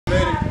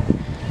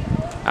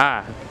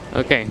Ah,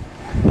 okay.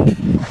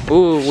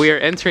 Ooh, we are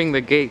entering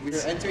the gates. We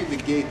are entering the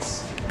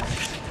gates.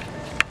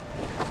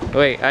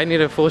 Wait, I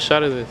need a full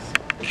shot of this.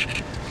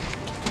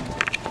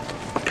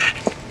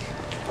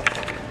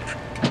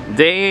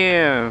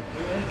 Damn!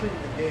 We're entering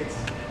the gates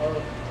of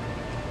the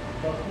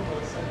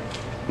Puma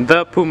Center.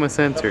 The Puma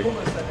Center. The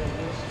Puma Center,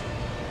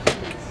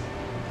 which is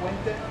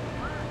Puente,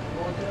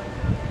 Norte,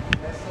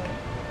 Mesa,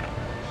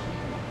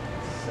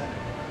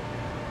 Center.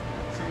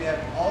 So we have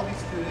all these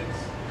students,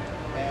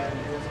 and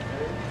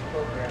they're in these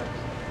programs,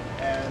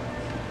 and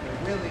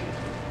they're willing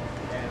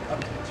and up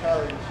to the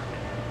challenge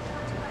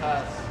to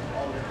pass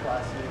all their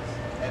classes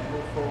and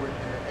move forward in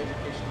their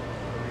educational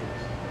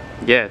careers.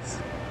 Yes.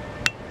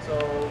 So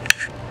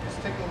just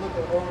take a look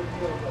at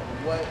overview of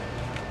what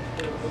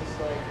it looks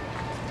like.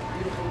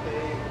 Beautiful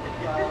day, the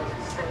clouds, the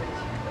sun is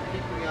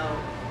peeking out.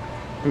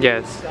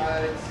 Yes. Blue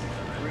skies,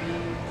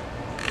 green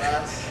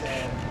grass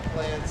and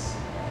plants,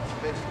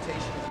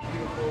 vegetation is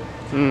beautiful.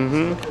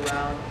 Mm-hmm. Just look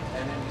around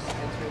and then just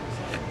enter the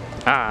center.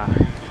 Ah.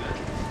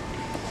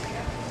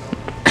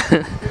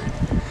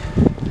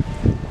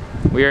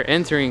 We are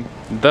entering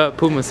the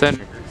Puma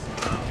Center.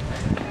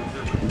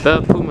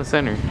 The Puma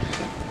Center.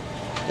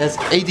 That's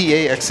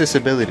ADA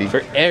accessibility.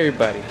 For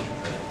everybody.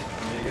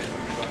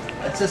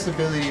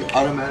 Accessibility,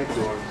 automatic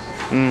doors.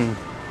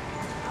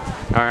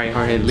 Alright,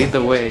 Jorge, lead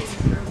the way.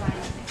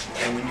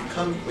 And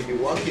when you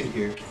walk in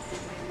here,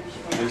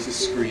 there's a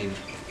screen.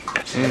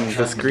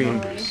 The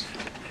screen.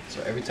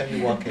 So every time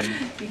you walk in,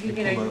 you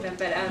pull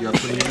up, you have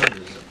to put in your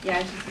numbers.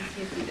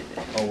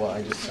 Oh, well,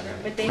 I just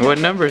signed. What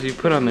numbers you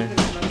put on there?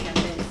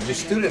 Your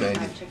student ID.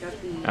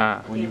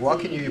 Ah. When you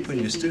walk in here, you put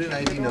in your student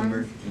ID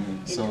number,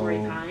 so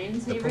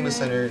the Puma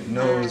Center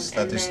knows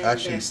that there's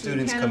actually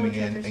students coming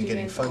in and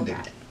getting funding.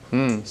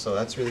 So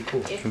that's really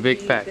cool. Big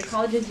facts.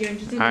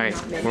 Alright,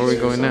 where are we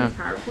going now?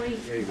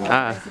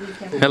 Ah,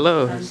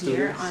 hello.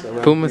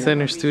 Puma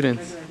Center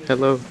students.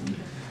 Hello.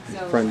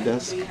 Front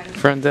desk.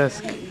 Front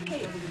desk.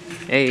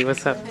 Hey,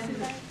 what's up?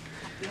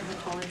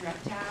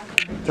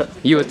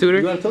 You a tutor?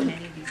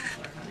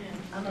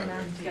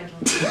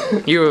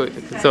 You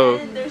so.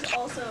 There's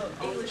also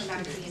English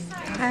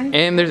tutors.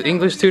 And there's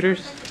English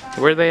tutors.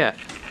 Where are they at?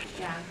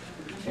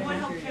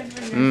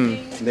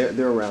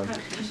 They're around.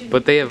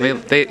 But they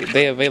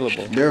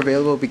available. They're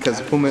available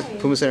because Puma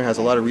Center has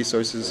a lot of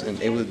resources and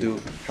able to do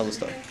hella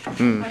stuff.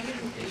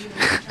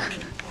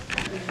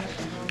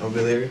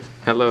 Over there.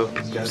 Hello,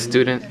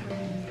 student.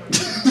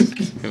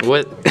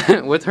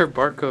 What's her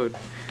barcode?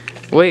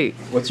 Wait.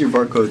 What's your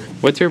barcode?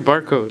 What's your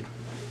barcode?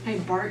 My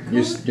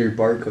barcode? Your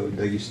barcode,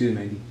 like your student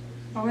ID.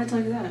 Why would I tell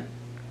you that?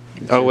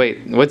 Oh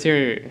wait, what's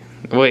your?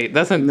 Wait,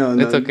 that's a. No,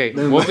 it's okay.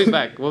 never We'll mind. be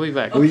back. We'll be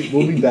back.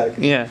 We'll be back.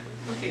 Yeah.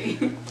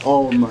 Okay.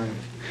 Oh my.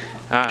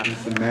 Ah.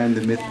 The man,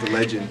 the myth, the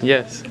legend.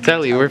 Yes.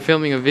 Telly, we're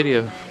filming a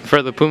video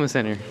for the Puma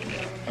Center.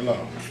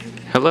 Hello.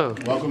 Hello.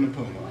 Welcome to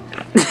Puma.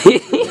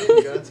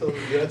 You gotta tell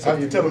I have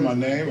to tell them my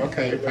name.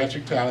 Okay,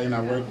 Patrick Talley, and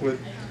I work with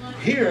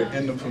here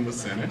in the Puma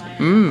Center.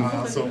 I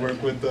also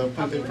work with the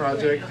Puente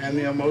Project and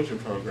the Emotion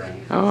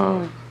Program.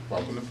 Oh.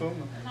 Welcome to Puma.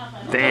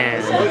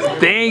 Damn.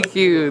 Thank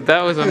you.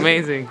 That was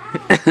amazing.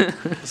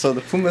 So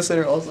the Puma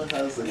Center also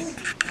has this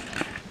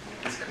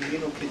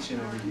communal kitchen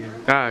over here.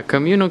 Ah,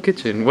 communal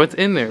kitchen. What's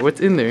in there?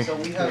 What's in there? So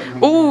we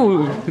have.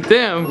 Ooh,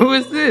 damn. Who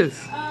is this?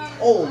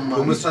 Oh my.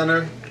 Puma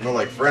Center? No,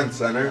 like Friend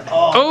Center.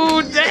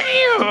 Oh,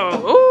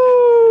 damn.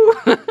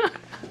 Ooh.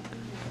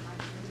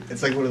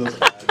 It's like one of those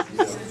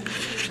ads,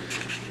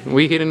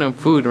 We hitting up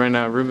food right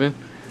now, Ruben.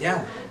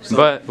 Yeah.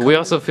 But we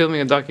also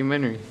filming a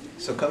documentary.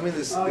 So come in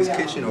this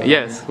kitchen over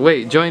Yes.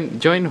 Wait. Join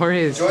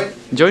Jorge's.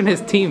 Join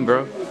his team,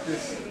 bro.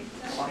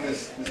 on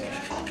this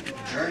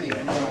journey. I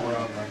don't know where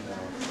I'm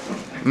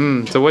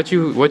right now. So what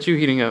you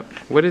heating up?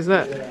 What is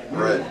that?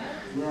 Bread.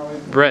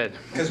 Bread.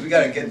 Because we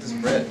gotta get this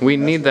bread. We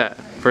need that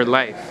for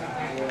life.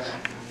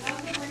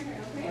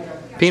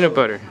 Peanut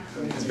butter.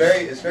 It's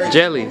very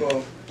Jelly.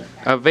 difficult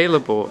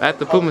Available at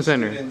the for all Puma the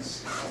Center.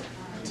 students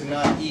to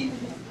not eat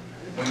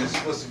when they're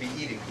supposed to be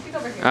eating.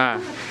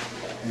 Ah.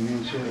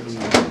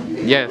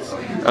 Yes.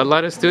 A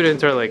lot of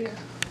students are like,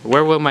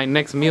 where will my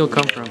next meal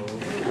come from?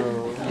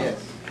 Yes.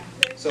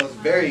 So it's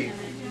very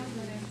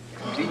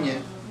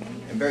convenient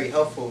and very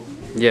helpful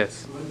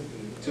Yes.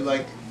 to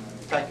like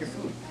pack your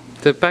food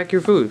To pack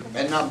your food.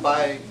 and not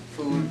buy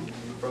food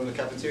from the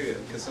cafeteria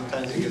because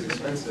sometimes it gets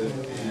expensive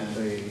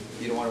and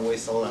you don't want to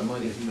waste all that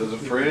money. There's a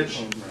fridge.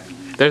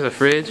 There's a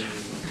fridge.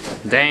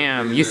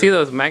 Damn. You see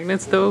those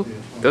magnets though?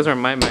 Those are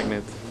my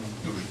magnets.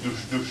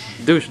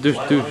 Douche, douche,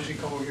 douche.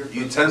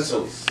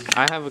 Utensils.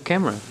 I have a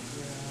camera.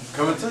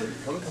 Come inside.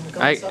 Come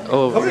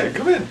Oh. in.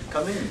 Come in.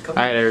 Come in. Come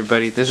Alright,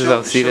 everybody. This is Show our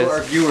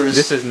Alcides. viewers.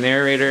 This is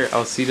narrator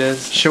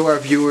Alcides. Show our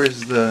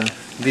viewers the.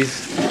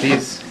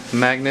 These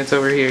magnets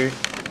over here.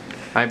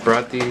 I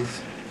brought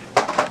these.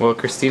 Well,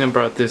 Christina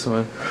brought this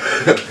one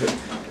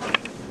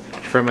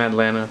from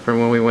Atlanta, from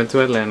when we went to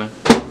Atlanta.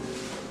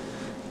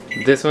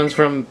 This one's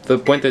from the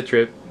Puente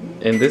trip,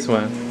 and this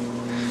one.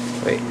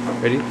 Wait,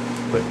 ready?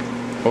 Look,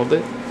 hold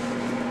it.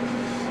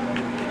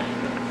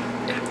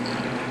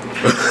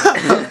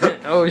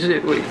 Oh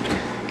shit! Wait.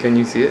 Can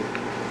you see it?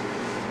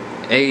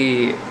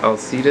 Hey,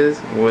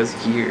 Alcides was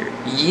here.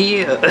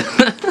 Yeah.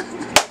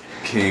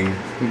 King.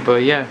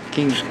 But yeah,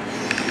 King.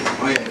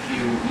 Oh yeah, if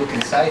you look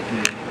inside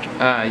here,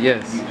 Ah,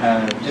 yes. you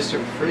have just a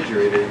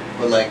refrigerator,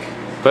 but like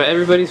But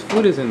everybody's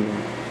food is in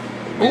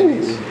there.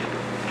 mayonnaise,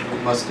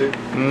 mustard,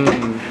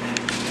 Mmm.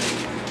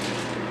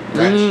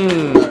 ranch.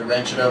 Mm. Gotta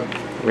ranch it up.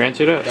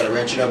 Ranch it up. Gotta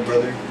ranch it up,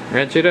 brother.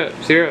 Ranch it up.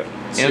 Syrup.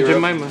 Aunt Syrup.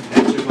 Jemima.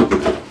 Aunt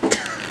Jemima.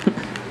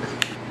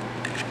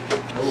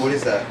 Oh, what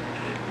is that?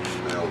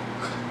 Milk.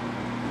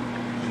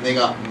 And they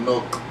got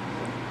milk.